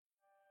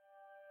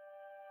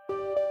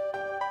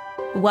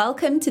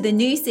Welcome to the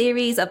new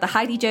series of the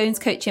Heidi Jones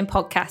Coaching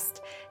Podcast.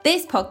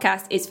 This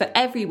podcast is for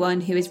everyone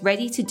who is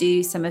ready to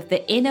do some of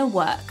the inner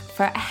work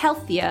for a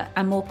healthier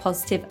and more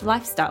positive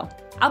lifestyle.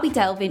 I'll be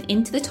delving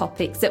into the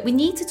topics that we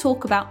need to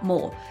talk about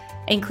more,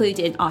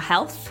 including our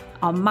health,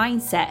 our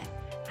mindset,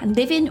 and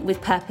living with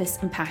purpose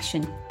and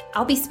passion.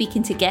 I'll be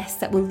speaking to guests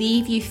that will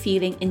leave you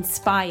feeling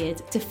inspired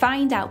to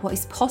find out what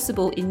is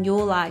possible in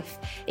your life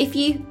if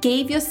you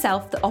gave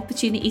yourself the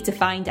opportunity to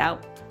find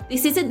out.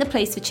 This isn't the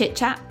place for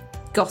chit-chat,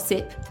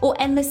 gossip, or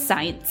endless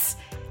science.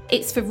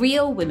 It's for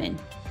real women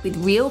with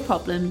real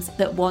problems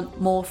that want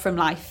more from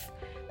life.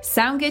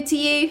 Sound good to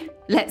you?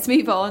 Let's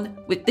move on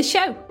with the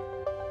show.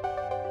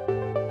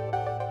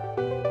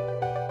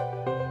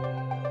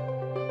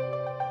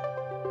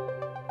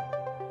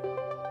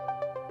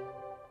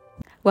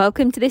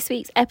 Welcome to this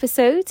week's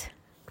episode.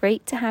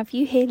 Great to have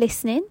you here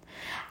listening.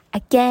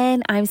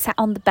 Again, I'm sat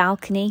on the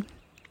balcony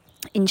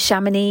in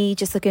Chamonix,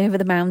 just looking over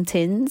the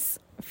mountains,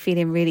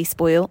 feeling really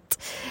spoilt.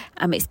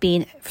 It's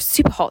been a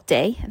super hot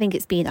day. I think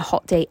it's been a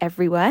hot day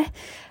everywhere.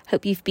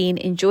 Hope you've been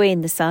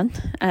enjoying the sun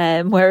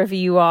wherever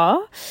you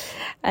are.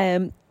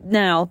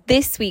 Now,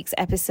 this week's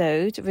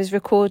episode was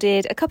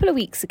recorded a couple of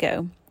weeks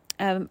ago.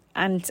 And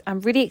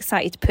I'm really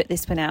excited to put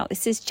this one out.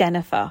 This is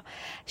Jennifer.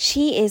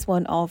 She is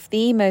one of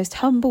the most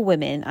humble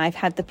women I've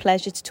had the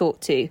pleasure to talk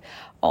to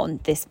on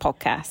this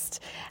podcast.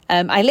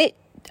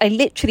 I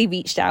literally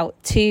reached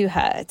out to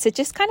her to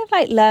just kind of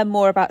like learn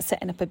more about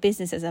setting up a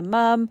business as a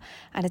mum.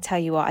 And I tell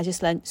you what, I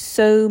just learned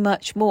so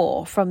much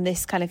more from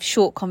this kind of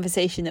short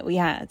conversation that we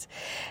had.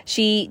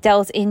 She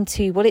delves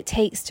into what it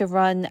takes to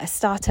run a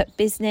startup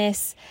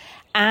business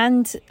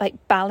and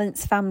like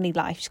balance family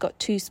life. She's got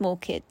 2 small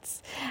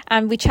kids,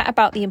 and we chat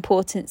about the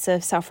importance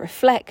of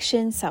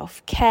self-reflection,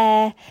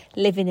 self-care,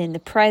 living in the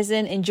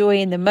present,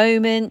 enjoying the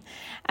moment.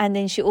 And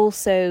then she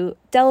also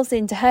delves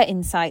into her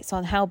insights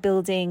on how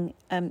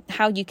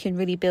you can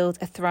really build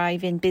a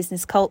thriving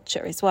business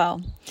culture as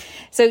well.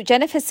 So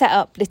Jennifer set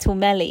up Little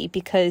Melly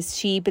because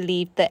she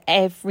believed that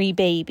every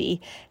baby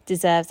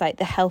deserves like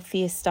the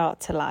healthiest start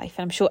to life.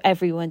 And I'm sure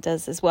everyone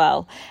does as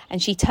well.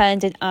 And she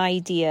turned an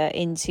idea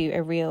into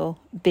a real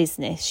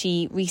business.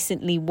 She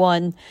recently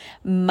won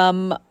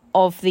Mum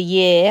of the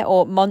Year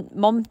or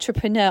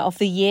Momtrepreneur of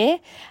the Year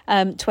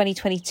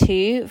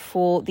 2022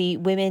 for the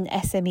Women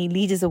SME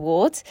Leaders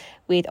Award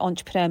with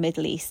Entrepreneur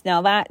Middle East.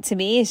 Now that to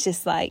me is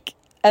just like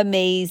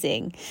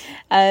amazing.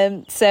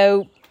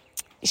 So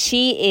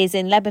she is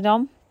in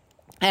Lebanon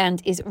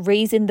and is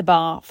raising the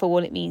bar for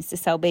what it means to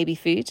sell baby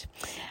food.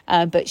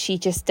 But she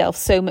just delves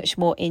so much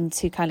more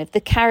into kind of the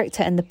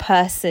character and the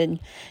person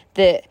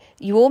that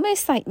you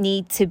almost like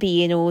need to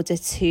be in order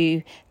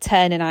to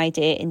turn an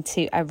idea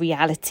into a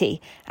reality.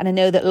 And I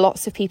know that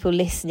lots of people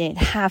listening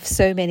have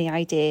so many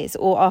ideas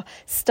or are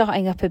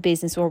starting up a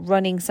business or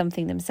running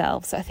something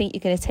themselves. So I think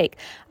you're going to take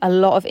a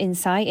lot of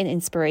insight and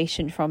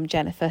inspiration from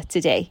Jennifer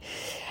today.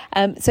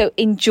 So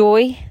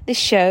enjoy the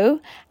show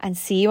and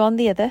see you on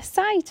the other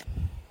side.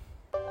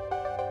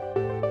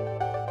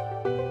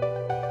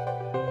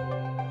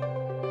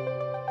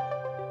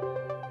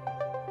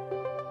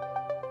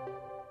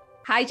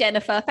 Hi,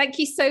 Jennifer. Thank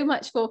you so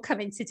much for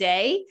coming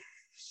today.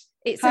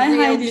 It's a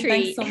real Heidi,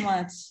 treat. thanks so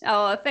much.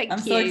 Oh, thank you.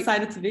 I'm so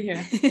excited to be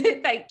here.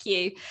 Thank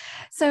you.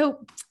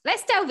 So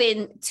let's delve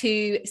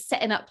into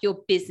setting up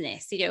your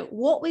business.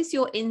 What was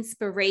your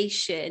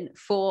inspiration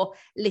for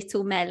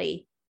Little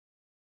Melly?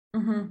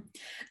 Mm-hmm.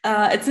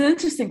 It's an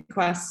interesting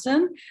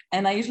question.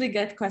 And I usually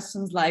get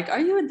questions like, are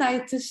you a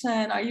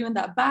dietitian? Are you in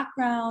that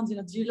background?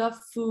 Do you love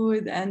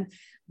food? And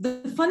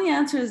the funny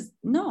answer is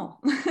no,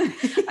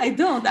 I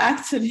don't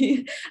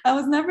actually. I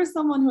was never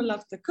someone who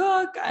loved to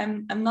cook.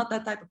 I'm not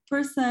that type of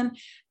person.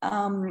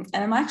 And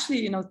I'm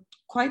actually,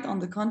 quite on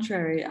the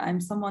contrary. I'm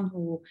someone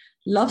who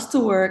loves to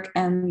work,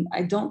 and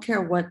I don't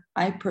care what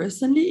I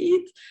personally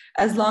eat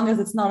as long as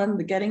it's not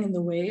getting in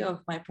the way of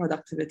my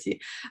productivity.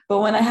 But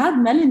when I had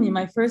Melanie,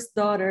 my first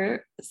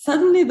daughter,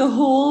 suddenly the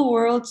whole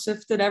world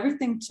shifted.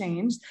 Everything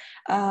changed.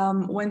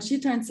 When she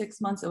turned 6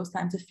 months, it was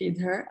time to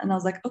feed her. And I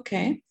was like,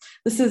 okay,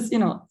 this is,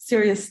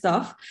 serious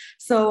stuff.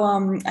 So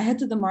I head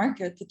to the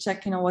market to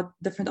check, what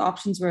different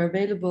options were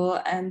available.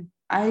 And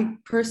I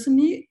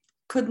personally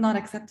could not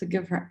accept to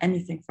give her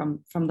anything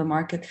from the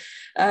market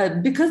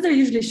because they're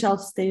usually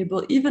shelf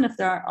stable, even if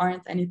there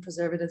aren't any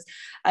preservatives.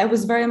 I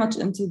was very much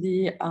into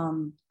the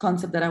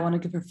concept that I want to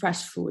give her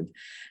fresh food.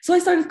 So I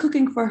started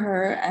cooking for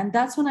her, and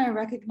that's when I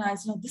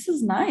recognized, this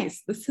is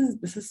nice. This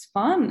is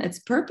fun. It's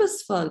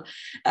purposeful.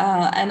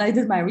 And I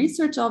did my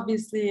research,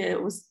 obviously.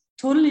 It was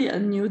totally a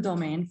new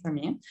domain for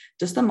me,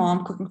 just a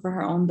mom cooking for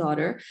her own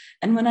daughter.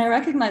 And when I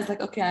recognized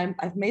okay,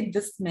 I've made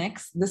this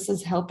mix, this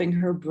is helping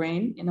her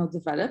brain,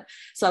 develop.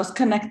 So I was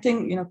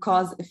connecting,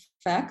 cause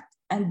effect.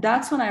 And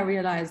that's when I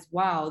realized,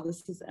 wow,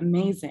 this is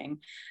amazing.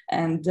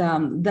 And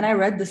then I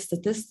read the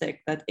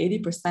statistic that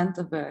 80%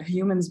 of a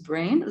human's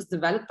brain is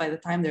developed by the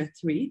time they're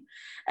 3.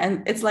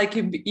 And it's like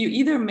you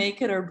either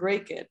make it or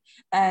break it.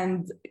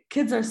 And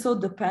kids are so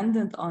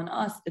dependent on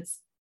us.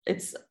 It's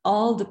it's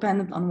all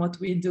dependent on what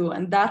we do.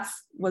 And that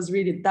was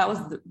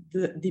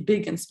the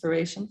big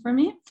inspiration for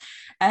me.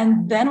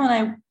 And then when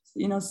I,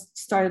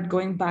 started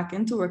going back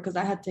into work, because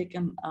I had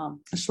taken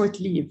a short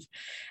leave,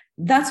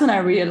 that's when I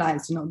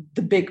realized,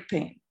 the big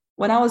pain.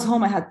 When I was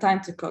home, I had time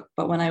to cook,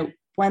 but when I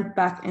went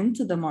back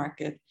into the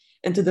market,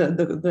 into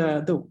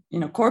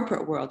the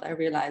corporate world, I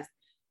realized,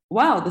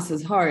 wow, this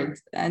is hard.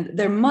 And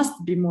there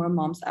must be more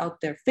moms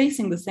out there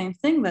facing the same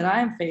thing that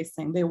I'm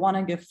facing. They want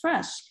to give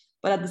fresh,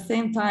 but at the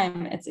same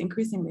time, it's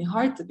increasingly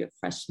hard to give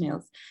fresh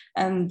meals.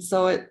 And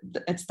so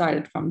it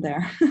started from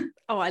there.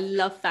 Oh, I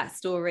love that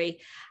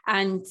story.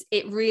 And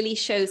it really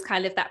shows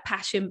kind of that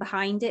passion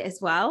behind it as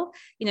well.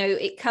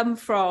 It come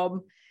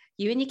from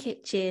you in your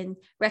kitchen,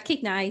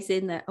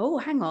 recognizing that, oh,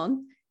 hang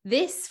on,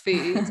 this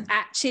food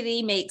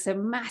actually makes a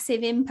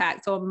massive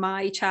impact on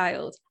my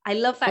child. I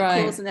love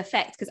that cause and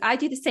effect, because I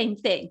do the same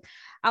thing.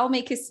 I'll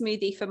make a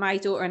smoothie for my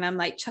daughter and I'm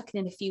like chucking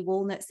in a few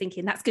walnuts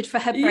thinking that's good for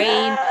her brain.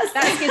 Yes.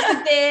 That's good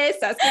for this.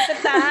 That's good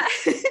for that.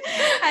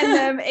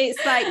 And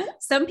it's like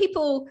some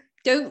people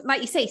don't, like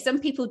you say, some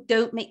people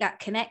don't make that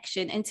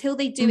connection until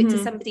they do it to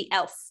somebody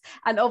else.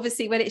 And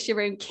obviously when it's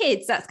your own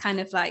kids, that's kind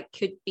of like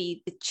could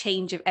be the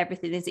change of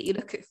everything, is that you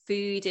look at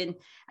food and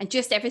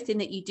just everything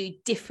that you do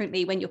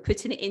differently when you're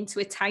putting it into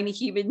a tiny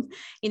human,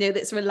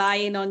 that's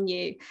relying on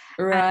you.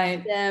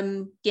 Right.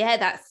 And,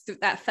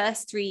 that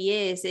first 3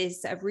 years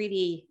is a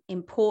really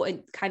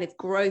important kind of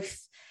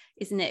growth,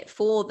 isn't it,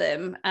 for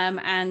them?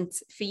 And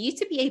for you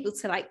to be able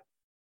to, like,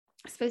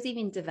 I suppose,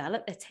 even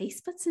develop their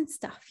taste buds and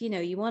stuff,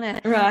 you want to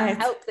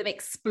help them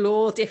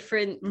explore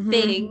different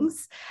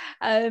things.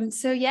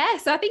 So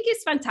I think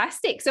it's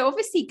fantastic. So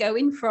obviously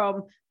going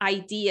from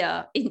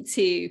idea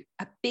into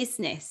a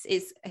business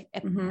is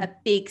a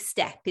big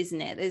step,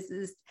 isn't it?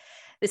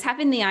 There's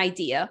having the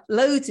idea.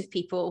 Loads of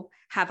people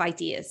have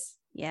ideas.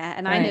 Yeah.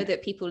 And I know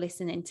that people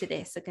listening to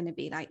this are going to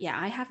be like, yeah,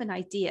 I have an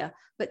idea,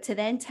 but to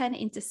then turn it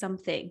into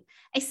something,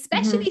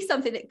 especially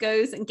something that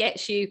goes and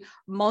gets you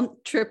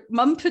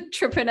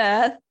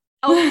Momtrepreneur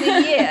of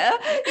the year,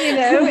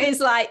 is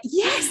like,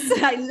 yes,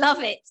 I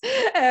love it.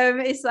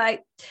 It's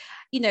like,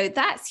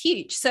 that's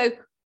huge. So,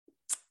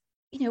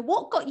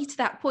 what got you to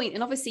that point?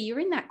 And obviously you're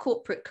in that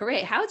corporate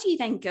career. How do you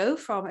then go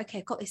from, okay,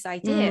 I've got this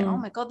idea. Oh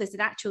my God, there's an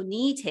actual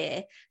need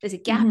here. There's a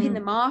gap in the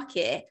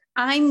market.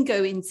 I'm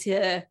going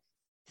to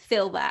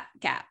fill that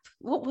gap.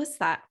 What was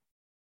that?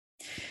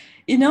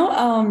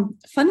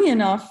 Funny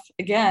enough,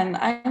 again,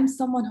 I am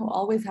someone who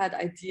always had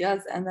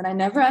ideas, and then I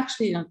never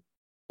actually,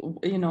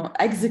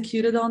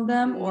 executed on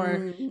them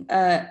or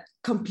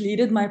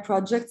completed my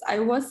projects. I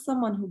was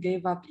someone who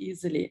gave up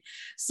easily.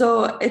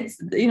 So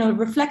it's,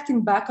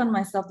 reflecting back on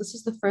myself, this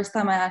was the first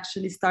time I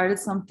actually started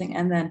something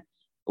and then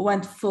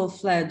went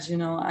full-fledged,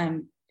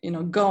 I'm,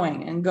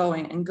 going and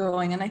going and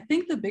going. And I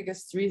think the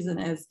biggest reason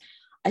is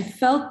I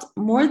felt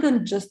more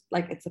than just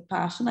like it's a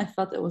passion. I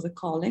felt it was a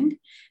calling.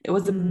 It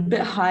was a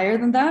bit higher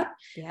than that.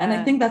 Yeah. And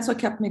I think that's what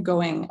kept me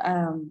going.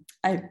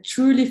 I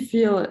truly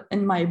feel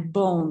in my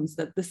bones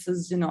that this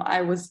is,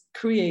 I was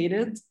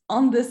created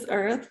on this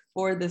earth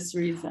for this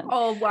reason.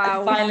 Oh,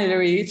 wow. I finally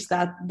reached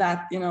that,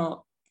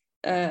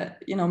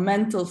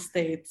 mental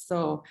state.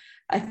 So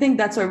I think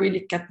that's what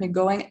really kept me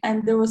going.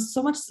 And there was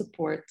so much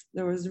support.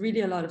 There was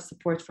really a lot of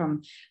support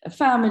from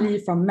family,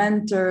 from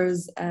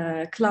mentors,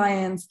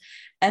 clients.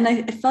 And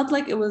I felt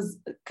like it was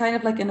kind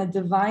of like in a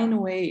divine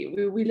way.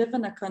 We live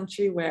in a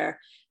country where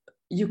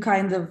you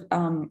kind of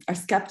are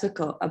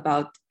skeptical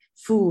about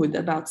food,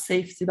 about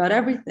safety, about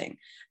everything.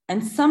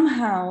 And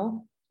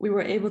somehow we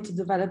were able to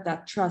develop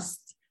that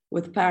trust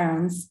with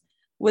parents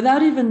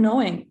without even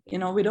knowing, I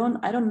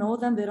don't know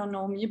them, they don't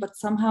know me, but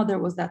somehow there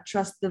was that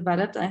trust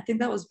developed. And I think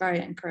that was very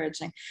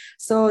encouraging.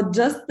 So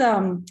just,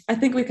 I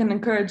think we can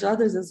encourage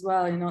others as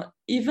well,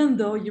 even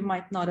though you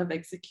might not have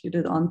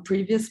executed on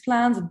previous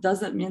plans, it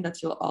doesn't mean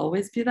that you'll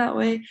always be that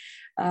way.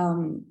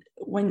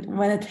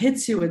 When it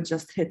hits you, it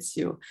just hits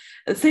you.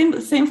 The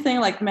same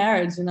thing like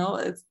marriage,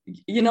 it's,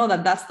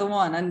 that's the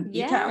one, and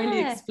you can't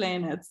really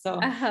explain it. So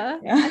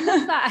I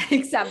love that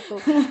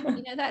example.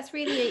 That's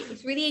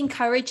it's really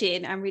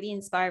encouraging and really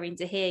inspiring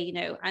to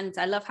hear, and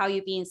I love how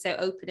you're being so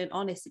open and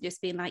honest and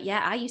just being like,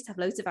 yeah, I used to have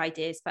loads of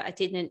ideas, but I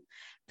didn't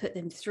put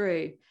them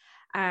through.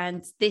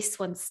 And this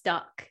one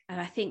stuck. And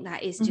I think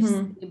that is just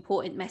an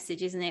important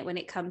message, isn't it? When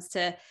it comes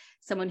to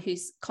someone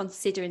who's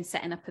considering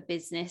setting up a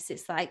business,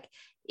 it's like,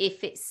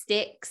 if it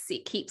sticks,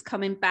 it keeps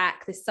coming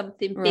back. There's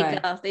something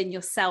bigger than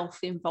yourself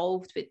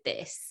involved with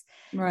this.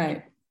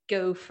 Right.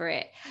 Go for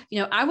it.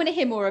 I want to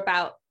hear more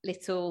about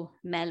little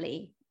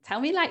Melly. Tell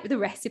me, like, the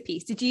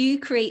recipes. Did you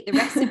create the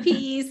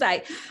recipes?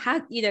 Like, how,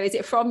 is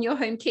it from your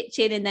home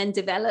kitchen and then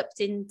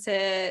developed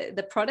into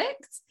the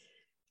product?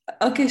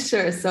 Okay,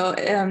 sure. So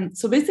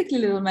basically,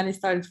 Little Melly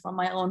started from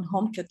my own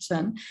home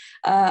kitchen.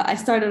 I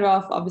started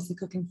off obviously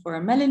cooking for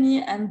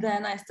Melanie, and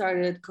then I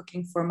started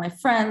cooking for my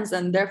friends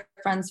and their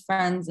friends'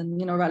 friends,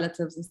 and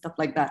relatives and stuff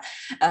like that.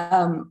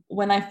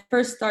 When I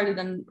first started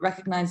and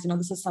recognized,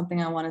 this is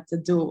something I wanted to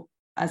do,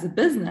 as a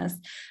business.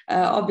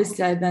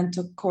 Obviously, I then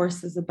took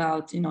courses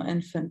about,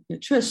 infant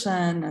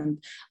nutrition,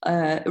 and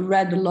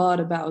read a lot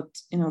about,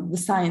 the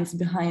science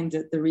behind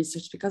it, the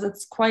research, because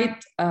it's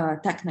quite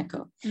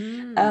technical.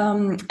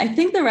 I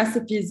think the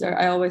recipes are,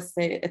 I always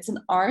say, it's an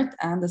art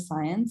and a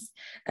science.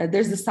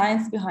 There's a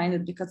science behind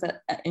it because,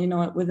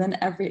 within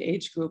every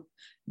age group,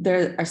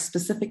 there are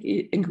specific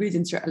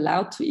ingredients you're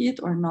allowed to eat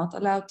or not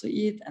allowed to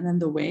eat, and then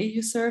the way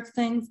you serve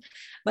things.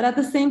 But at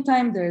the same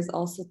time, there's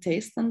also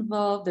taste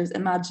involved, there's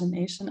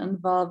imagination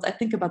involved. I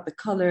think about the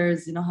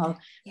colors, how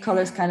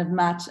colors kind of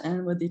match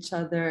in with each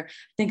other.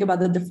 Think about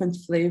the different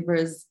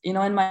flavors. In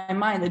my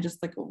mind, I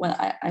just like, when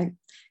I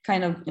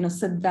kind of,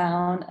 sit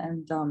down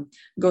and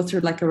go through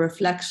like a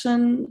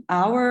reflection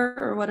hour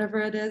or whatever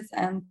it is,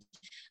 and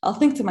I'll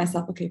think to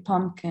myself, okay,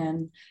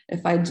 pumpkin,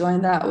 if I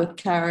join that with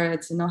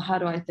carrots, how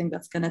do I think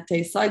that's going to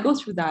taste? So I go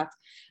through that.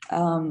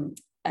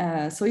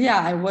 So yeah,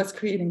 I was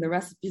creating the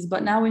recipes,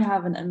 but now we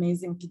have an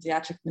amazing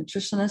pediatric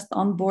nutritionist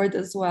on board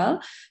as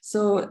well.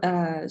 So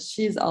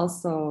she's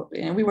also,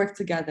 we work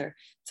together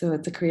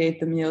to create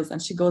the meals, and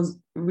she goes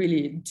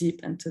really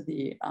deep into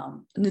the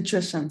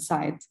nutrition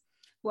side.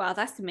 Wow,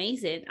 that's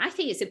amazing. I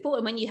think it's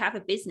important when you have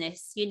a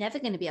business, you're never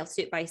going to be able to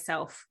do it by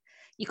yourself.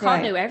 You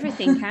can't know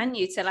everything, can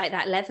you, to like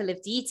that level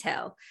of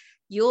detail?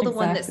 You're the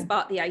one that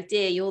sparked the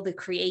idea. You're the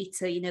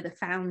creator, the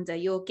founder.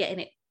 You're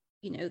getting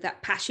it,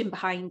 that passion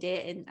behind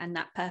it and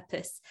that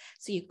purpose.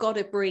 So you've got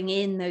to bring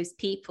in those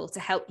people to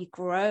help you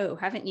grow,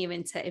 haven't you?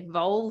 And to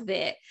evolve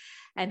it.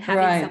 And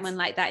having someone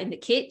like that in the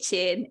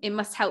kitchen, it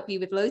must help you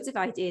with loads of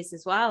ideas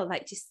as well.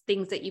 Like just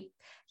things that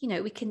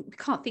we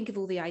can't think of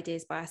all the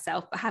ideas by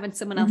ourselves, but having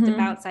someone else to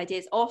bounce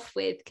ideas off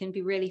with can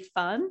be really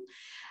fun.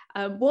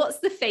 What's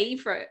the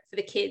favorite for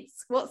the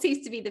kids? What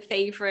seems to be the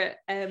favorite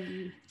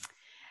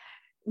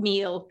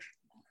meal?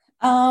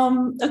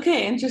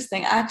 Okay,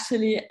 interesting.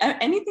 Actually,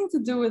 anything to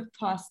do with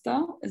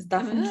pasta is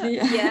definitely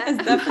a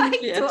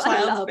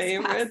child's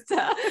favorite.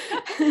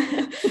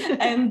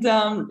 And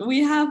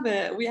we have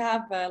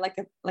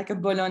like a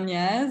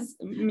bolognese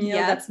meal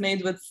that's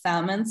made with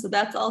salmon. So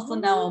that's also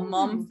now a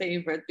mom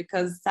favorite,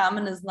 because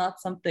salmon is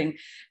not something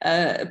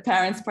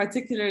parents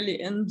particularly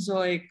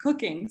enjoy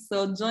cooking.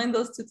 So join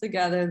those two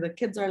together. The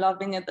kids are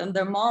loving it and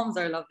their moms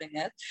are loving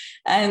it.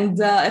 And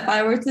if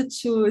I were to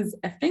choose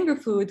a finger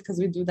food, because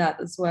we do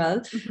that as well,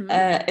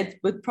 it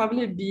would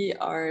probably be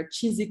our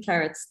cheesy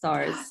carrot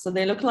stars. So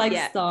they look like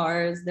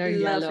stars. They're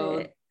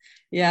yellow.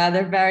 Yeah,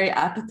 they're very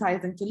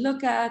appetizing to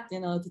look at,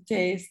 to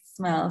taste,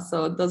 smell.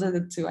 So those are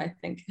the two, I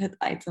think, hit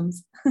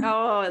items.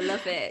 Oh, I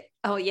love it.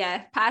 Oh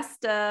yeah,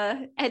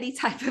 pasta, any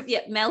type of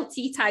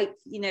melty type,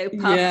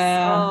 puffs.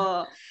 Yeah.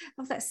 Oh,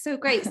 that's so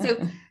great.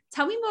 So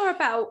tell me more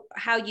about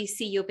how you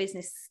see your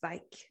business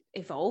like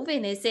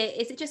evolving. Is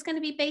it just going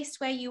to be based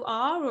where you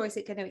are, or is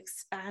it going to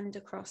expand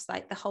across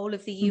like the whole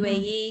of the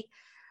UAE?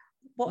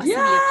 What are some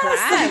of your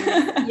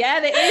plans? Yeah,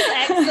 that is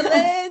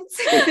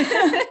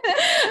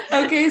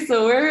excellent. Okay,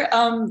 so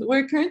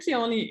we're currently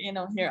only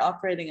here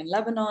operating in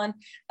Lebanon,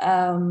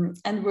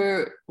 and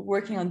we're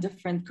working on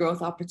different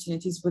growth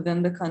opportunities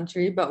within the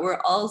country, but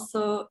we're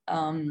also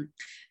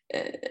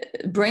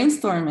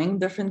brainstorming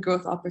different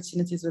growth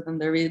opportunities within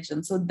the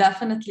region. So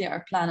definitely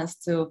our plan is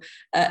to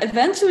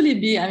eventually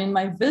be,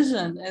 my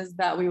vision is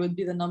that we would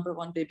be the number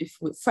one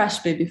fresh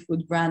baby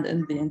food brand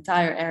in the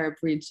entire Arab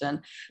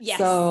region. Yes.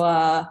 So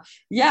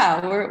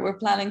we're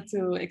planning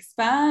to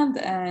expand,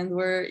 and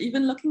we're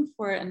even looking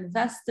for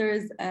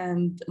investors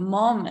and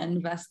mom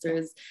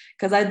investors,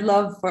 because I'd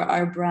love for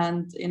our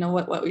brand,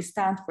 what we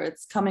stand for.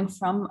 It's coming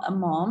from a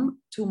mom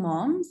to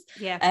moms.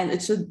 Yeah. And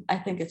I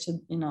think it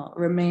should,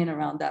 remain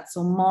around that.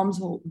 So moms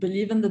who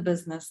believe in the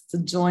business to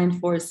join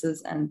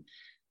forces, and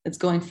it's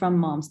going from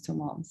moms to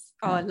moms.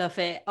 Oh, I love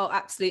it. Oh,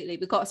 absolutely.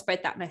 We've got to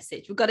spread that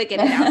message. We've got to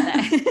get it out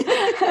there.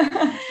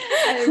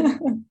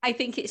 I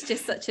think it's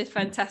just such a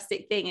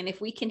fantastic thing. And if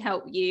we can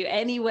help you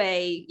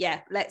anyway,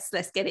 let's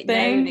get it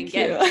known and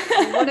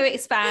we want to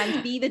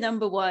expand, be the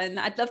number one.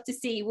 I'd love to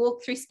see you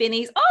walk through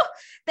Spinneys. Oh,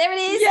 there it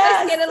is.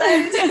 Yes.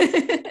 Let's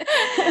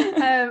get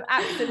a load.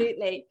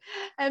 Absolutely.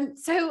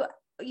 So,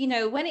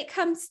 when it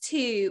comes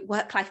to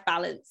work-life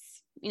balance,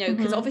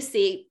 because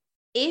obviously,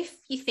 if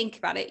you think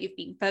about it, you've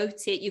been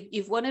voted,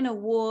 you've won an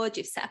award,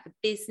 you've set up a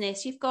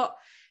business, you've got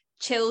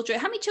children.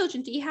 How many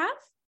children do you have?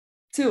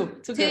 Two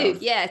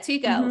girls. Yeah, 2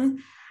 girls.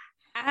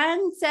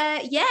 And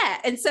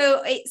and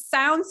so it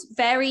sounds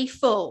very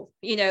full.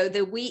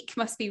 The week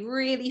must be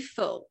really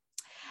full.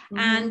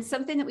 And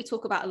something that we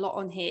talk about a lot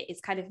on here is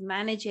kind of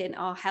managing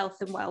our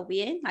health and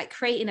well-being, like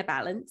creating a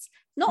balance,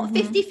 not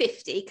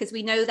 50-50, because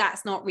we know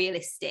that's not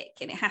realistic,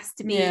 and it has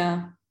to be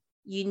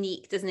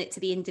unique, doesn't it, to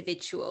the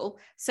individual.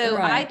 So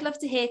I'd love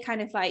to hear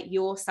kind of like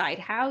your side.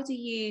 How do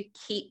you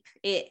keep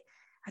it?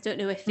 I don't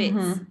know if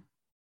it's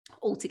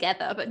all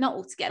together, but not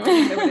all together,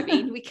 you know what I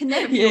mean? We can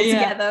never be all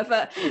together,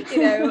 but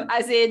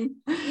as in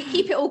you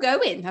keep it all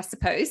going, I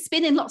suppose,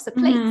 spinning lots of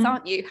plates,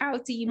 aren't you? How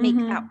do you make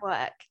that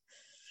work?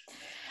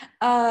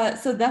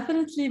 So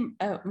definitely,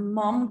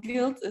 mom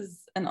guilt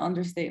is an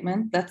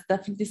understatement. That's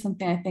definitely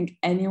something I think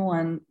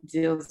anyone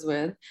deals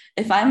with.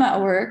 If I'm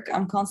at work,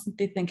 I'm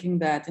constantly thinking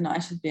that, I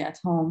should be at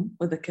home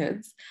with the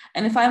kids.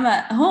 And if I'm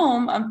at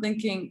home, I'm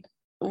thinking,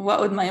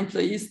 what would my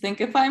employees think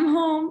if I'm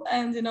home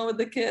and, with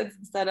the kids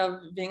instead of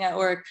being at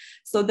work?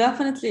 So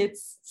definitely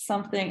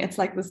it's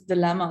like this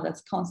dilemma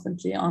that's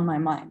constantly on my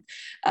mind.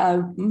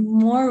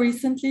 More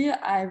recently,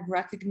 I've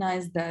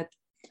recognized that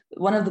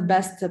one of the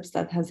best tips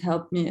that has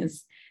helped me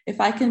is if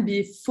I can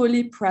be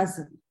fully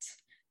present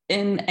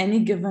in any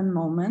given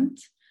moment,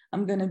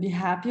 I'm going to be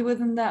happy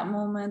within that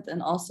moment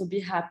and also be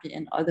happy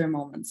in other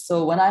moments.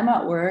 So when I'm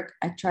at work,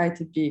 I try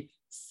to be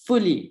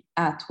fully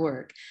at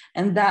work.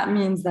 And that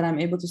means that I'm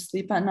able to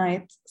sleep at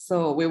night.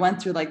 So we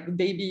went through like the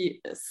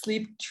baby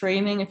sleep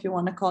training, if you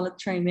want to call it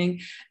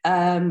training,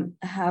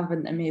 have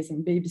an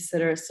amazing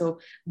babysitter. So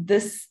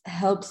this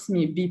helps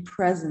me be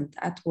present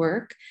at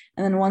work.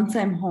 And then once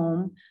I'm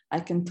home, I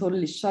can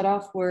totally shut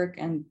off work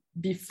and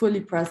be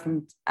fully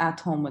present at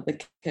home with the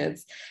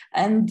kids.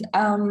 And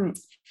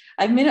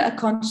I've made a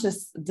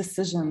conscious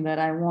decision that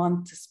I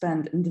want to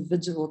spend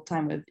individual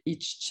time with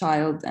each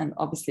child and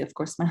obviously, of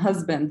course, my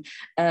husband,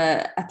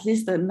 at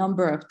least a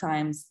number of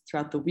times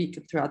throughout the week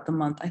and throughout the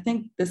month. I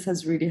think this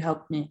has really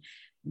helped me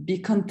be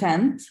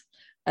content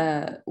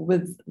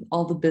with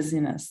all the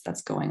busyness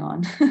that's going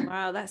on.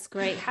 Wow, that's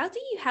great. How do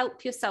you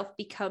help yourself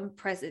become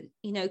present?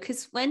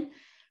 Because when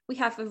we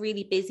have a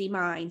really busy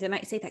mind, and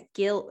like I say, that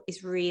guilt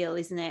is real,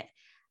 isn't it?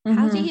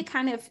 How do you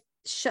kind of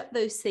shut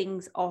those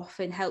things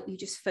off and help you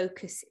just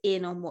focus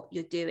in on what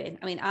you're doing?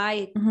 I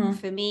mean,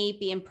 for me,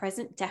 being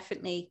present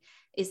definitely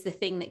is the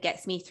thing that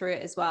gets me through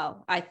it as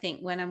well. I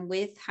think when I'm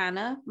with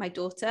Hannah, my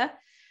daughter,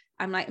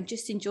 I'm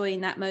just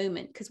enjoying that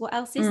moment, because what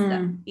else is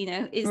there,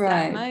 is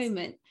that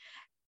moment.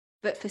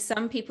 But for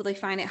some people, they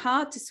find it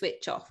hard to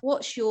switch off.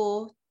 What's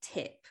your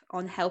tip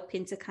on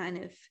helping to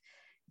kind of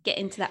get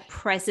into that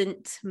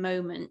present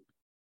moment?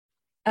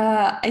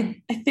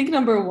 I think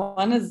number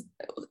one is,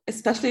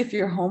 especially if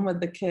you're home with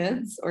the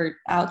kids or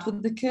out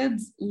with the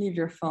kids, leave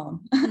your phone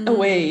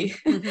away.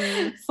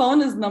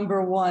 Phone is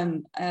number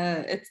one.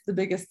 It's the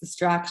biggest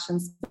distraction,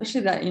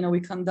 especially that, we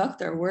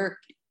conduct our work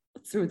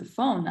through the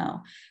phone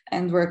now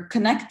and we're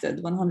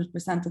connected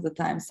 100% of the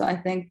time. So I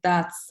think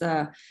that's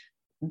the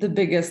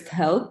biggest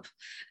help.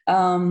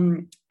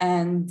 And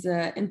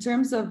in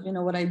terms of,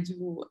 what I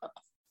do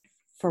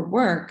for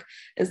work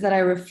is that I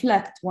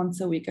reflect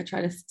once a week. I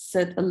try to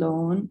sit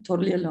alone,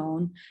 totally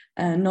alone,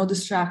 no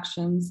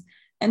distractions,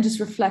 and just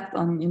reflect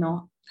on,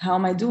 how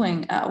am I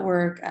doing at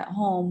work, at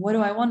home? What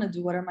do I want to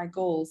do? What are my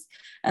goals?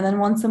 And then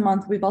once a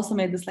month, we've also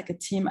made this like a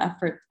team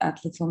effort at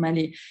Little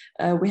Melly.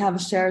 We have a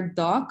shared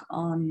doc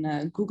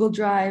on Google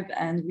Drive,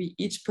 and we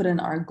each put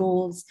in our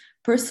goals,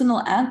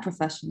 personal and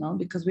professional,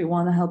 because we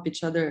want to help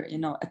each other,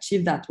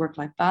 achieve that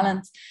work-life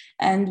balance.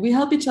 And we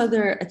help each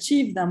other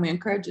achieve them. We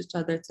encourage each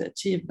other to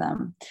achieve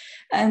them.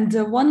 And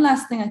one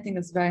last thing I think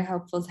is very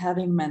helpful is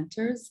having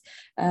mentors.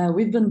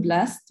 We've been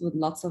blessed with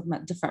lots of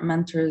different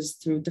mentors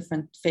through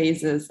different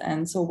phases.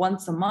 And so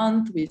once a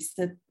month, we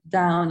sit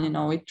down,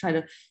 we try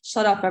to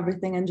shut off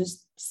everything and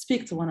just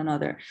speak to one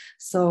another.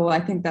 So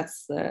I think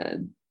that's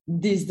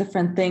these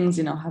different things,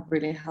 have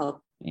really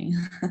helped me.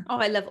 Oh,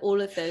 I love all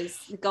of those.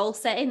 The goal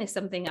setting is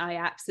something I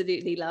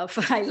absolutely love.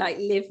 I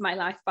live my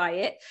life by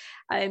it.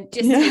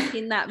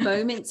 Taking that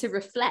moment to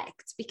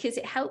reflect, because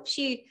it helps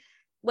you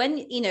when,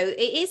 it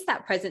is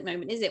that present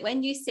moment, is it?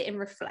 When you sit and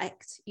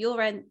reflect,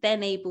 you're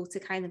then able to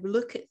kind of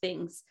look at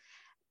things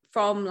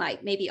from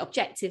maybe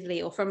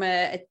objectively or from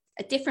a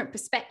different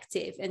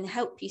perspective and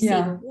help you see,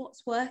 well,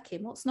 what's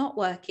working, what's not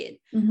working,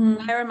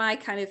 where am I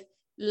kind of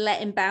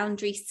letting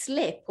boundaries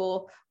slip,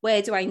 or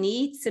where do I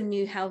need some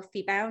new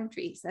healthy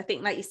boundaries? I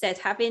think, like you said,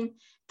 having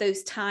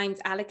those times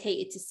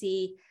allocated to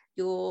see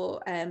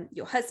your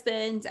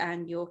husband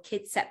and your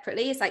kids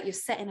separately, it's like you're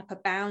setting up a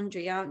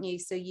boundary, aren't you?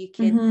 So you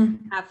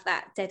can have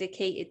that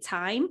dedicated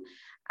time.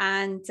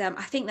 And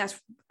I think that's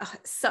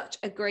such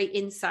a great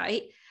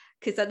insight,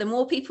 because the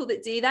more people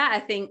that do that, I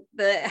think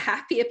the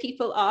happier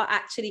people are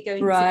actually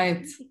going to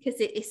be, because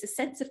it's a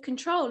sense of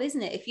control,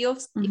 isn't it? If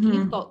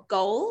you've got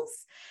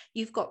goals,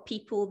 you've got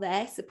people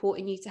there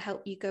supporting you to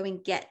help you go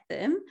and get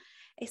them.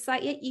 It's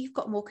like you've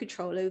got more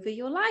control over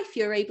your life.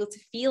 You're able to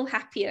feel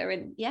happier.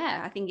 And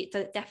I think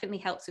it definitely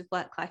helps with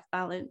work-life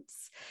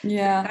balance.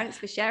 Yeah. So thanks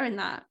for sharing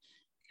that.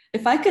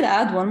 If I could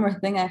add one more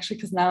thing, actually,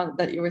 because now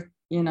that you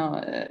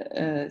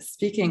were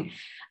speaking,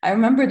 I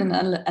remembered an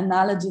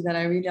analogy that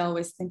I really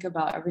always think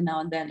about every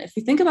now and then. If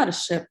you think about a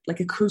ship, like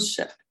a cruise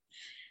ship,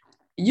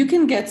 you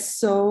can get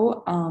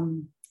so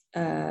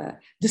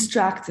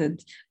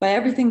distracted by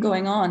everything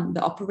going on,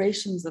 the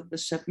operations of the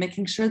ship,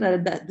 making sure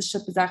that the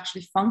ship is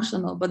actually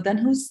functional, but then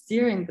who's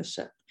steering the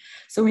ship?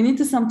 So we need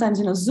to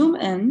sometimes, zoom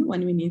in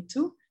when we need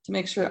to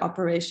make sure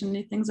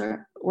operationally things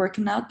are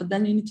working out, but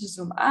then you need to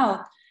zoom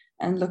out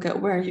and look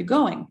at where you're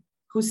going,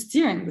 who's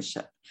steering the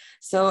ship.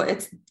 So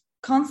it's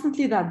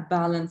constantly that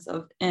balance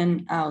of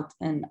in, out,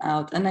 in,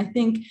 out. And I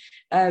think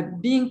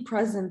being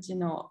present,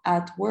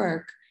 at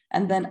work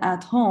and then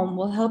at home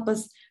will help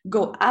us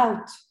go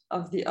out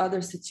of the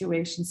other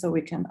situation so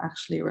we can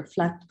actually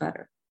reflect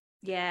better.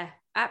 Yeah,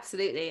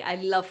 absolutely. I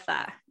love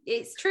that.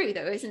 It's true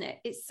though, isn't it?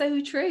 It's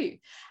so true.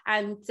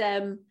 And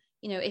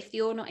if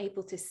you're not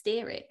able to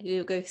steer it,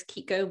 you'll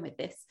keep going with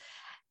this,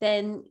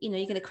 then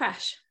you're going to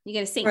crash, you're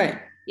going to sink. Right.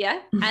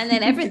 Yeah. And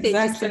then everything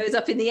exactly. just goes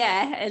up in the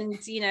air, and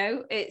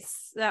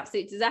it's an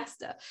absolute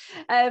disaster.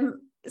 So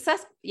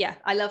that's,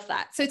 I love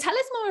that. So tell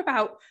us more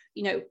about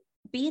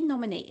being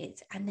nominated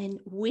and then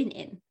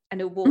winning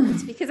an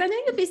award, because I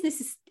know your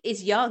business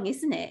is young,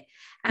 isn't it?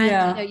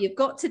 And you've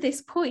got to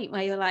this point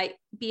where you're like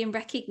being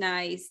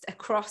recognized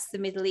across the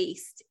Middle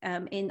East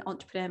in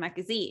Entrepreneur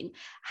Magazine.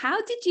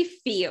 How did you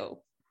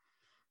feel?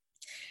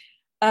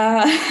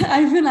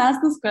 I've been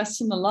asked this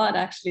question a lot,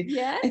 actually.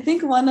 Yeah. I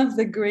think one of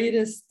the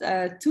greatest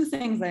two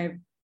things I've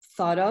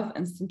thought of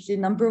instantly.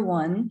 Number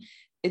one,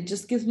 it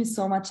just gives me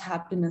so much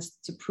happiness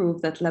to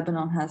prove that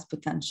Lebanon has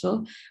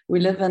potential. We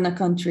live in a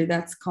country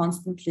that's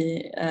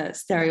constantly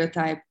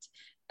stereotyped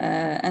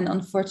and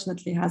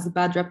unfortunately has a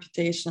bad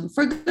reputation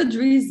for good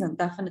reason.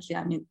 Definitely,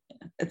 I mean,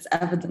 it's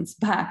evidence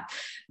backed.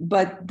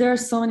 But there are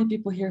so many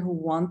people here who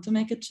want to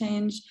make a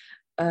change,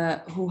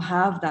 who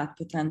have that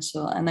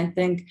potential. And I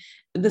think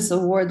this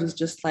award was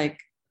just like,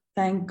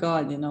 thank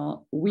God,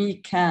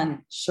 we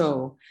can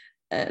show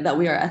that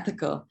we are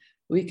ethical.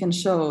 We can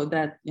show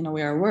that,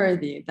 we are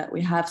worthy, that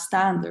we have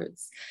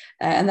standards,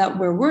 and that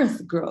we're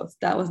worth growth.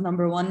 That was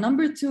number one.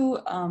 Number two,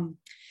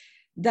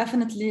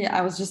 definitely,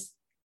 I was just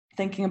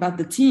thinking about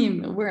the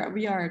team.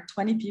 We are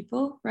 20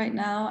 people right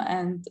now,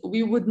 and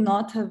we would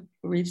not have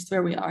reached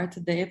where we are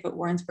today if it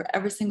weren't for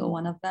every single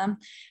one of them.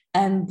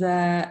 And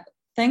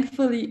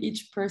thankfully,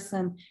 each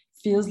person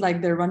feels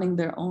like they're running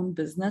their own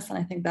business. And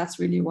I think that's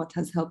really what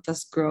has helped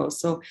us grow.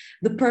 So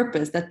the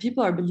purpose, that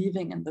people are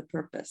believing in the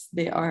purpose,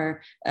 they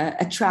are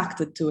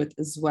attracted to it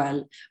as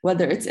well,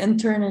 whether it's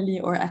internally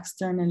or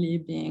externally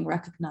being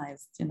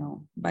recognized,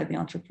 by the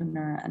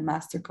Entrepreneur and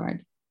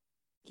MasterCard.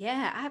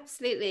 Yeah,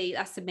 absolutely.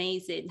 That's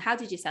amazing. How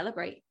did you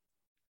celebrate?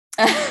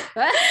 I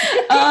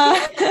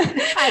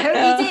hope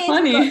you did.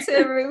 Funny.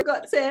 We've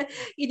got to,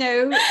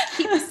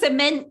 keep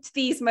cement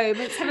these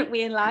moments, haven't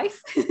we, in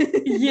life?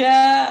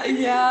 Yeah.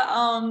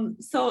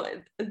 So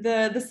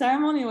the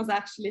ceremony was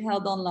actually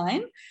held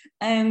online,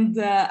 and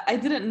I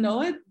didn't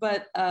know it,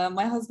 but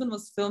my husband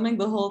was filming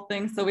the whole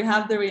thing, so we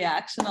have the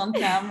reaction on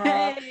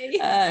camera.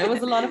 It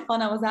was a lot of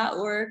fun. I was at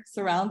work,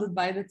 surrounded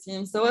by the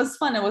team, so it was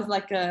fun. It was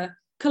like a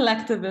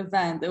collective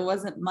event. It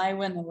wasn't my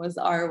win, it was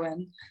our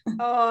win.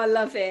 Oh, I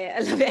love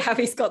it how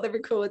he's got the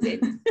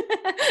recording.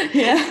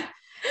 Yeah.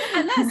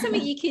 And that's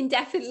something you can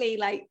definitely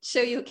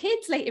show your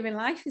kids later in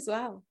life as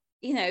well,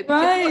 because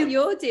right. what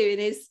you're doing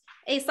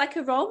it's like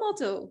a role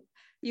model.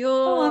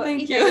 You're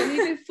thank you.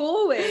 moving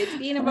forward,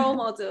 being a role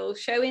model,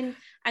 showing,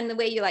 and the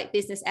way your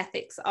business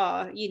ethics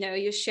are,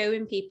 you're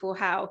showing people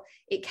how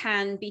it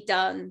can be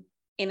done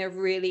in a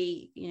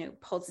really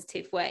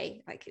positive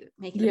way,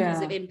 making a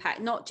positive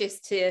impact, not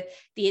just to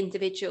the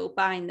individual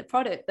buying the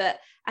product, but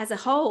as a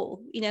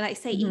whole,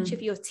 each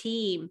of your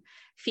team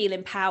feel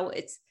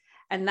empowered,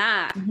 and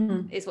that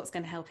is what's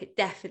going to help it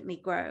definitely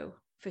grow,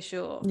 for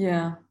sure.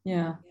 Yeah.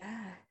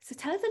 So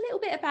tell us a little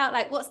bit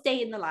about what's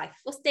day in the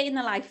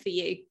life for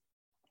you?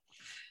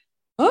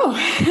 Oh,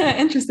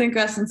 interesting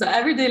question. So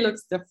every day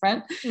looks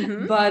different,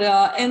 but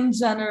in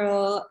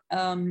general,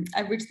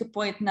 I've reached the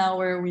point now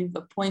where we've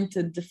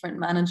appointed different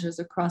managers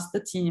across the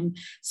team.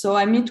 So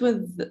I meet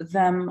with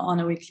them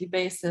on a weekly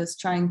basis,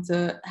 trying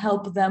to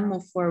help them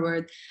move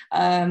forward.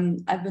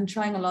 I've been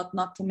trying a lot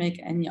not to make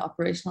any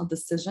operational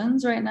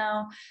decisions right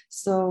now.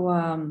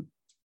 So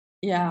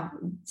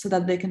so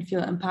that they can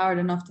feel empowered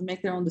enough to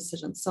make their own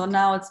decisions. So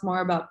now it's more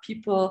about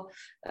people,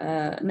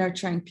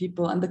 nurturing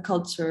people, and the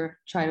culture.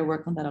 Try to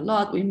work on that a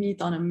lot. We meet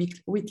on a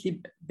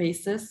weekly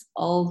basis,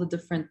 all the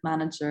different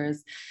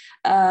managers.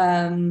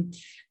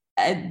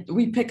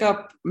 We pick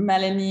up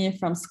Melanie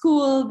from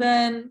school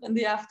then in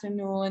the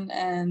afternoon,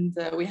 and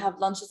we have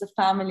lunch as a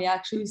family.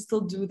 Actually, we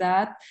still do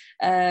that.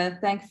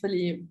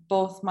 Thankfully,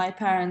 both my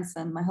parents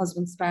and my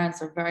husband's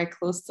parents are very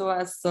close to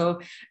us, so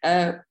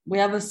we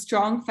have a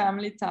strong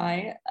family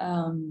tie.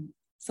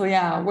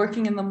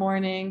 Working in the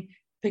morning,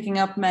 picking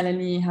up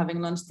Melanie, having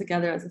lunch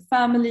together as a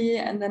family,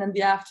 and then in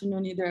the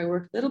afternoon, either I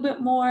work a little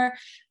bit more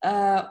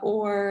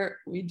or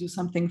we do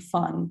something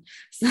fun.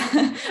 So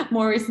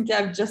more recently,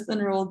 I've just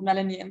enrolled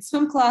Melanie in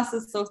swim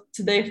classes. So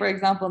today, for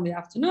example, in the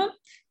afternoon,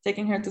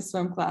 taking her to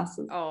swim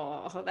classes.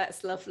 Oh,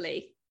 that's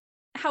lovely.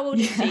 How old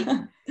is she?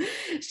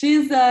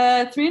 She's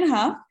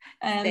 3.5,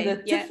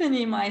 and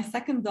Tiffany, my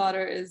second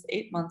daughter, is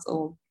 8 months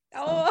old.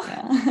 Oh,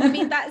 I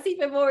mean, that's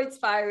even more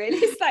inspiring.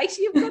 It's like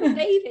you've got a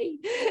baby.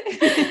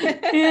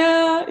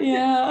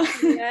 Yeah.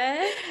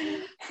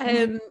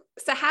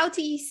 So how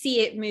do you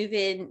see it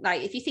moving?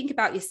 If you think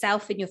about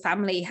yourself and your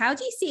family, how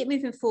do you see it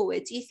moving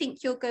forward? Do you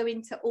think you're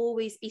going to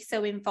always be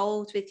so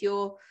involved with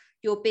your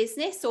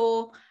business,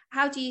 or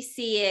how do you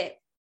see it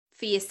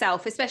for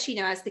yourself, especially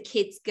as the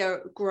kids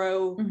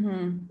grow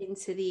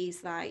into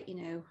these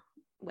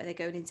where they're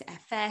going into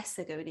FS,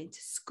 they're going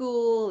into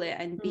school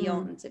and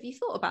beyond. Have you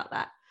thought about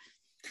that?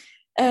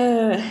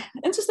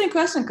 Interesting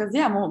question, because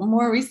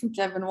more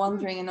recently I've been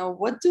wondering,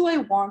 what do I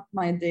want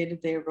my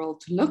day-to-day role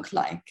to look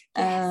like?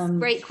 Yes,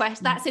 great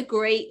question. That's a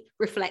great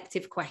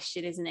reflective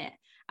question, isn't it?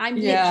 I'm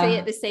literally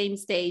at the same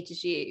stage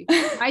as you.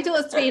 My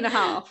daughter's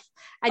 3.5,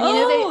 and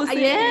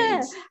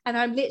and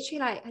I'm literally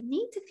like, I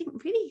need to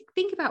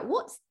think about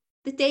what's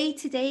the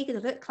day-to-day going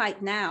to look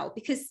like now,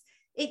 because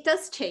it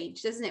does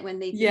change, doesn't it, when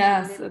they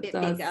become a little bit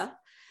bigger?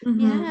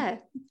 Yeah.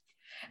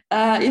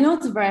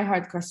 It's a very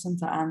hard question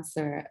to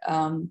answer,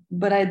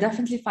 but I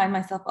definitely find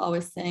myself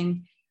always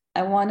saying,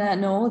 I want to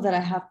know that I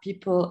have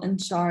people in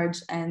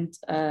charge and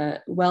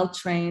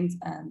well-trained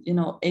and,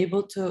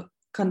 able to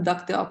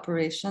conduct the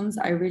operations.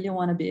 I really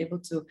want to be able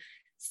to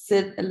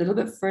sit a little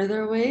bit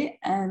further away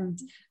and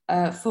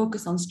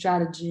focus on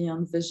strategy,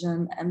 on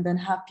vision, and then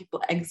have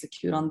people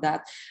execute on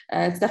that.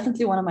 It's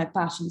definitely one of my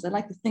passions. I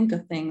like to think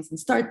of things and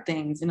start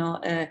things,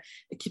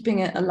 keeping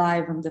it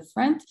alive and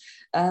different.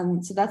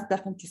 So that's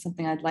definitely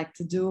something I'd like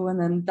to do. And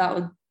then that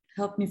would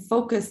help me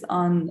focus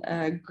on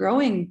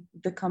growing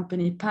the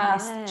company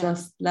past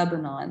just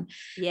Lebanon.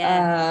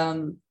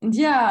 And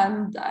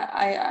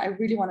I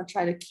really want to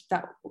try to keep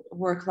that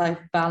work-life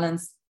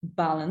balanced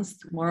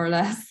more or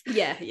less.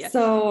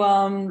 So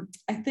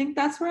I think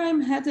that's where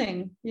I'm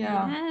heading.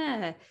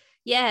 Yeah,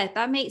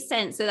 that makes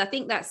sense. So I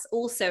think that's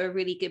also a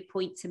really good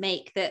point to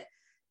make, that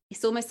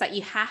it's almost like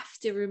you have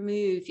to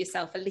remove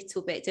yourself a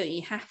little bit, don't you?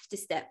 You have to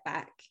step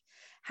back,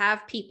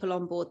 have people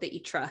on board that you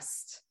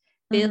trust,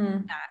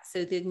 build that,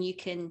 so then you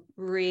can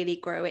really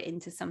grow it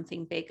into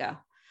something bigger.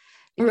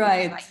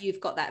 Because like, you've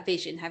got that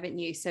vision, haven't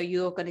you? So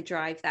you're going to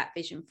drive that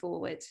vision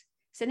forward.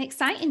 It's an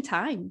exciting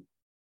time.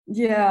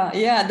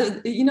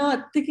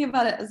 Thinking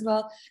about it as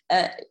well,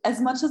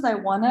 as much as I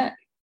want to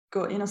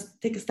go,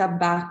 take a step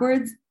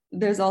backwards,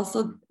 there's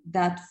also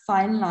that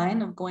fine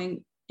line of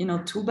going,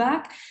 too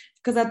back,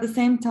 because at the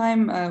same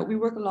time, we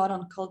work a lot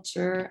on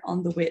culture,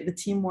 on the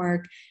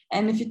teamwork.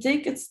 And if you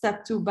take a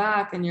step too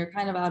back and you're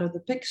kind of out of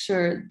the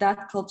picture,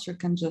 that culture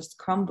can just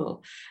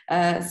crumble.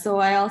 So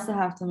I also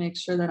have to make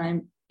sure that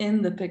I'm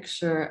in the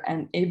picture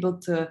and able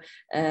to,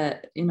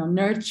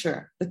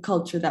 nurture the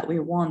culture that we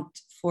want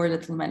for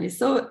Little Melly.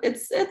 So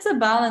it's a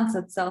balance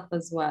itself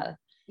as well.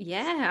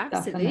 Yeah,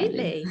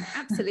 absolutely.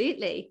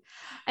 Absolutely.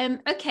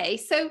 Okay,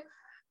 so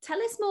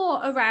tell us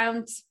more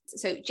around,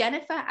 so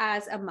Jennifer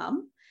as a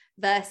mum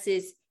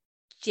versus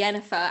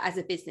Jennifer as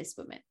a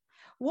businesswoman.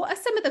 What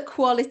are some of the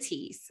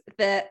qualities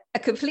that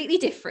are completely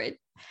different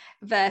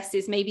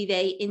versus maybe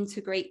they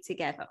integrate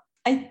together?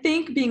 I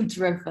think being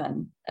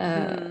driven,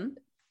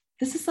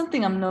 this is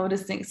something I'm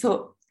noticing.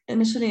 So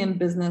initially in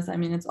business,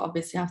 it's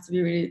obvious you have to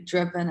be really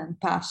driven and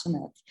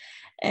passionate.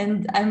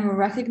 And I'm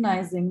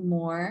recognizing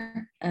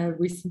more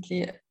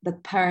recently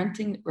that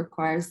parenting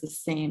requires the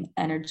same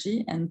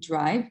energy and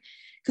drive,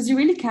 because you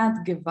really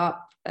can't give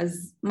up,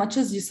 as much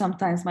as you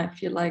sometimes might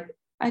feel like,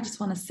 I just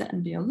want to sit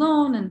and be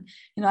alone and,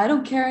 I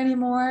don't care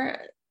anymore.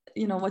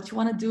 What you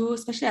want to do,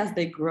 especially as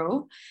they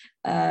grow,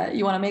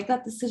 you want to make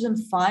that decision,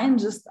 fine,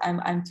 just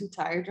I'm too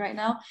tired right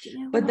now.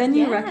 But then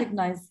you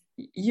recognize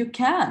you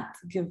can't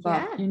give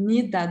up. You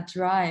need that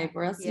drive,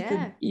 or else you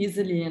could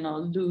easily,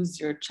 lose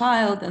your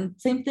child. And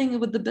same thing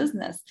with the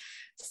business.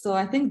 So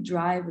I think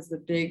drive is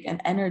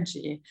and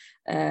energy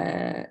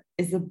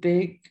is a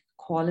big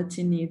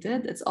quality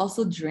needed. It's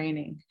also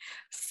draining.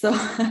 So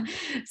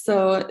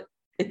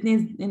it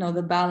needs,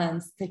 the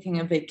balance, taking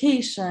a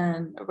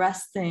vacation,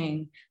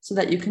 resting, so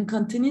that you can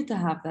continue to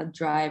have that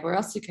drive, or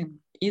else you can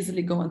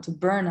easily go into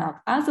burnout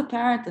as a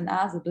parent and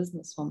as a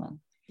businesswoman.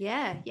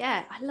 Yeah,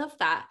 I love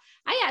that.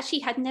 I actually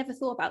had never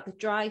thought about the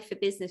drive for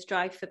business,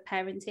 drive for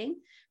parenting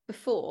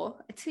before,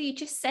 until you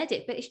just said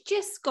it, but it's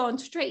just gone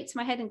straight to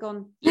my head and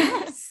gone,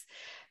 yes,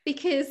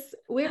 because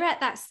we're at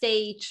that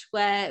stage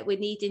where we're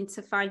needing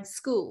to find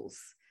schools,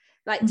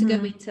 like to go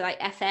into like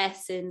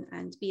FS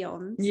and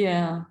beyond.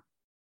 Yeah.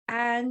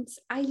 And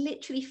I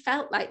literally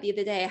felt like the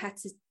other day I had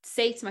to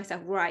say to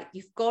myself, right,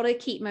 you've got to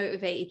keep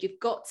motivated. You've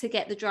got to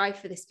get the drive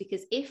for this,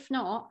 because if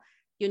not,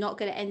 you're not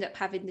going to end up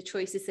having the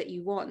choices that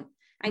you want.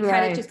 And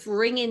kind of just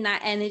bringing that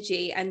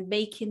energy and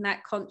making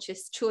that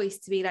conscious choice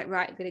to be like,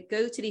 right, I'm going to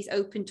go to these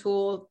open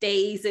tour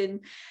days and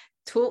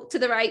talk to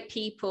the right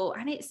people.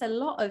 And it's a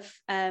lot of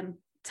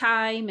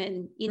time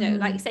and,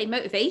 like you say,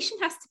 motivation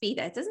has to be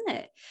there, doesn't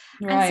it?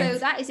 And so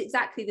that is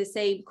exactly the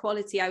same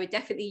quality I would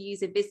definitely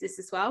use in business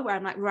as well, where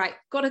I'm like, right,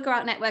 got to go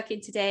out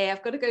networking today.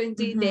 I've got to go and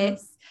do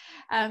this.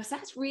 So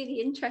that's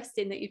really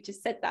interesting that you've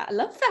just said that. I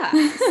love that.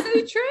 It's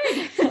so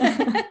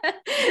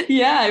true.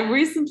 Yeah, I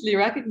recently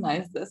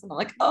recognized this and I'm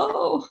like,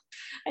 oh,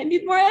 I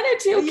need more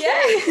energy.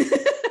 Okay.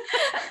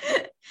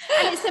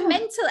 And it's a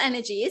mental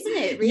energy, isn't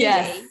it?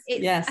 Really?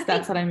 Yes,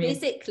 that's what I mean.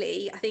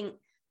 Physically, I think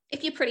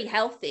if you're pretty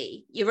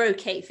healthy, you're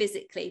okay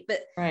physically,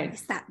 but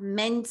it's that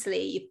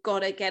mentally you've got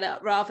to get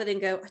up, rather than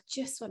go, I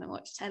just want to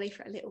watch telly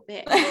for a little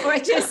bit, or I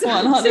just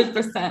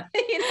 100%,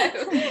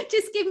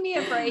 just give me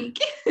a break.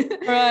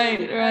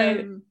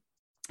 Right.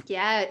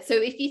 So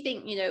if you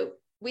think,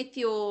 with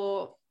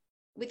your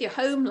with your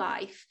home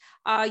life,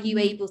 are you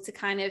able to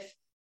kind of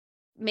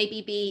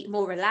maybe be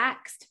more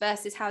relaxed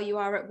versus how you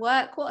are at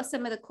work? What are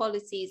some of the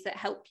qualities that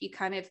help you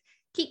kind of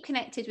keep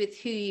connected with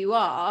who you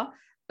are,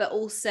 but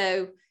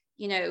also,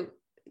 you know,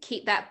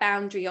 keep that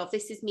boundary of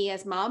this is me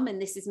as mum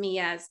and this is me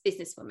as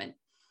businesswoman?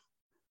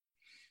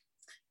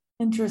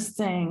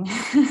 Interesting.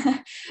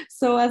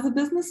 So as a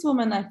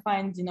businesswoman, I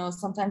find, you know,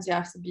 sometimes you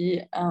have to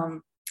be,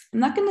 I'm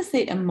not going to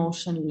say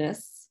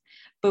emotionless,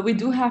 but we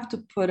do have to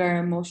put our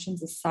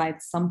emotions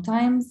aside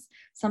sometimes.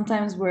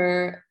 Sometimes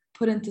we're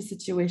put into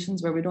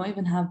situations where we don't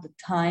even have the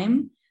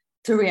time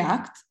to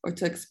react or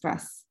to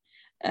express,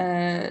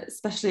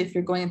 especially if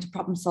you're going into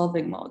problem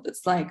solving mode.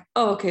 It's like,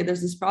 oh, okay,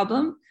 there's this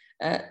problem.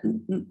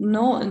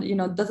 No, you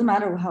know, it doesn't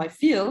matter how I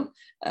feel.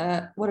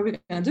 What are we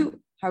going to do?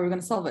 How are we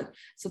going to solve it?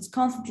 So it's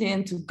constantly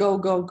into go,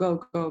 go,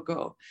 go, go,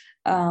 go.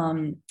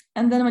 And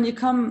then when you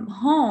come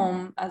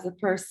home as a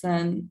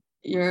person,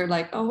 you're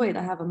like, oh, wait,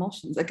 I have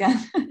emotions again.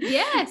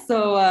 Yes.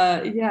 So,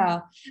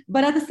 yeah.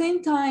 But at the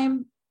same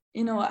time,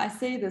 you know, I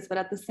say this, but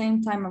at the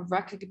same time, I've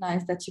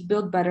recognized that you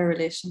build better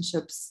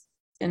relationships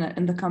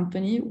in the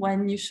company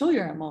when you show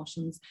your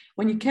emotions,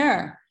 when you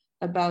care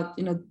about,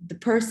 you know, the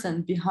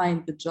person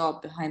behind the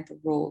job, behind the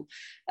role.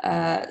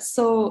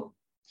 So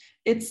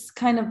it's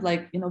kind of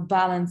like, you know,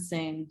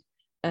 balancing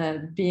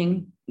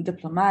being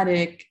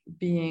diplomatic,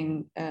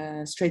 being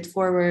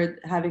straightforward,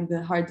 having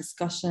the hard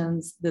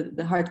discussions,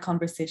 the hard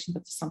conversations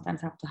that you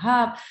sometimes have to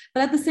have,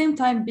 but at the same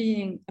time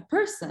being a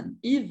person,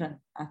 even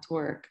at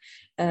work.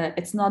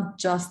 It's not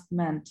just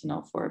meant, you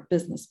know, for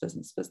business.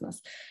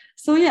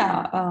 So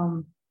yeah,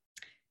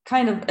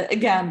 kind of,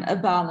 again, a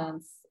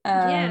balance.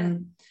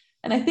 And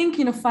I think,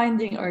 you know,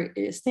 finding or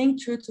staying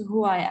true to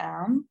who I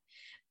am,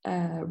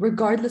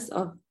 regardless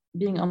of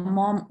being a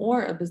mom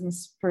or a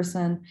business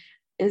person,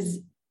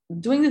 is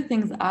doing the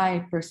things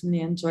I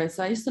personally enjoy.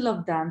 So I used to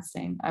love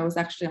dancing. I was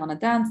actually on a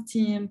dance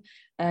team.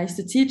 I used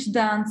to teach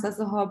dance as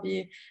a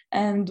hobby.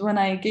 And when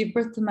I gave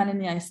birth to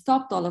Melanie, I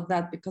stopped all of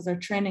that because our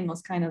training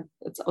was kind of,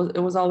 it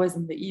was always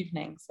in the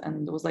evenings,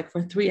 and it was like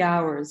for 3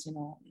 hours, you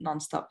know,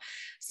 nonstop.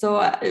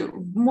 So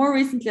more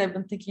recently, I've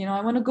been thinking, you know,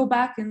 I want to go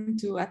back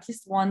into at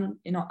least 1,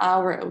 you know,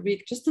 hour a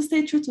week, just to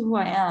stay true to who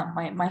I am,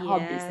 my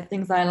hobbies, the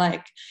things I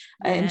like.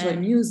 I enjoy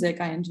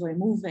music, I enjoy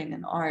moving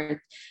and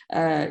art,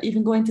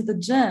 even going to the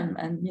gym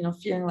and, you know,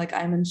 feeling like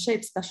I'm in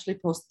shape, especially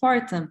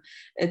postpartum.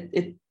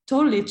 It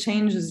totally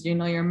changes, you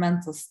know, your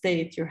mental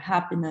state, your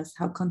happiness,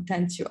 how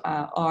content you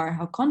are,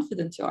 how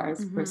confident you are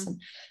as a person.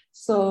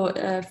 So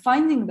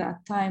finding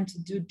that time to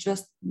do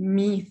just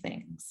me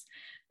things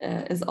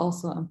is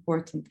also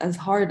important, as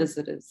hard as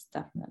it is,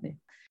 definitely.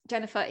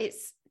 Jennifer,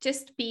 it's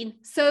just been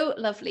so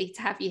lovely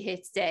to have you here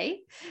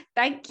today.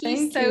 Thank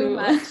you so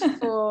much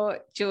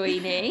for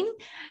joining.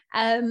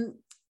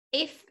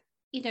 If,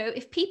 you know,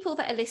 if people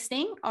that are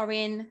listening are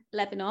in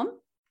Lebanon,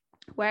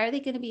 where are they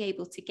going to be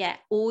able to get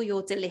all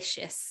your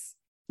delicious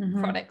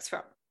products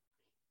from?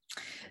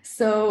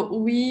 So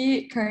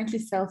we currently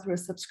sell through a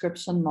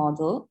subscription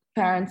model.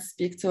 Parents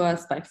speak to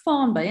us by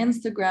phone, by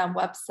Instagram,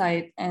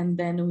 website, and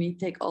then we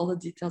take all the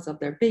details of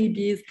their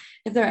babies.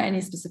 If there are any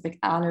specific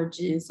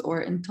allergies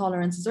or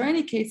intolerances or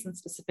any case in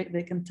specific,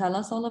 they can tell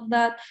us all of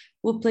that.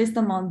 We'll place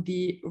them on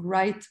the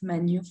right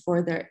menu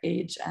for their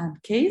age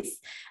and case,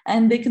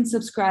 and they can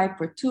subscribe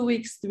for 2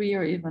 weeks, 3,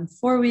 or even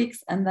 4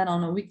 weeks. And then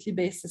on a weekly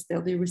basis,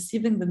 they'll be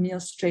receiving the meal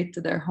straight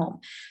to their home.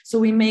 So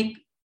we make,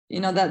 you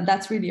know,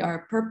 that's really our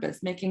purpose,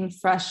 making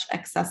fresh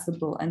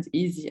accessible and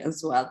easy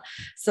as well.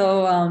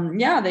 So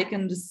yeah, they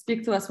can just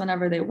speak to us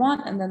whenever they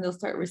want, and then they'll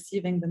start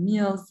receiving the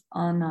meals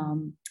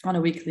on a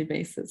weekly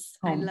basis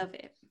home. I love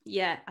it.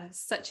 Yeah,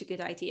 such a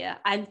good idea.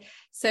 And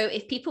so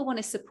if people want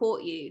to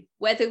support you,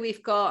 whether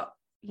we've got,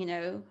 you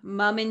know,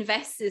 mum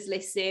investors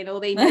listening, or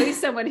they know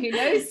someone who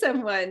knows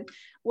someone,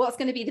 what's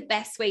going to be the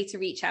best way to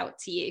reach out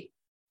to you?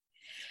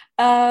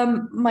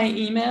 My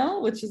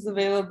email, which is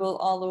available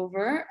all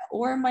over,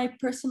 or my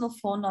personal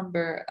phone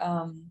number.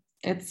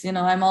 It's, you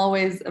know, I'm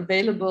always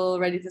available,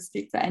 ready to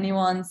speak to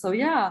anyone. So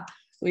yeah,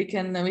 we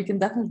can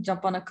definitely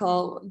jump on a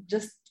call.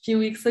 Just a few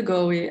weeks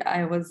ago,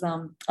 I was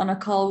on a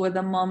call with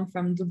a mom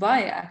from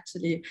Dubai,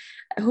 actually,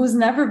 who's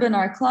never been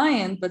our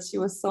client, but she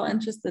was so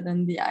interested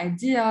in the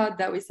idea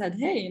that we said,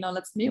 hey, you know,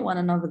 let's meet one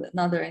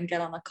another and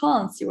get on a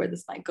call and see where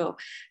this might go.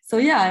 So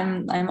yeah,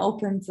 I'm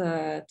open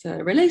to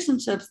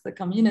relationships, the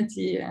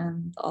community,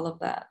 and all of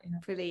that. You know.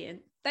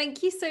 Brilliant.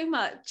 Thank you so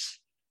much.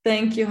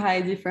 Thank you,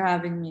 Heidi, for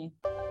having me.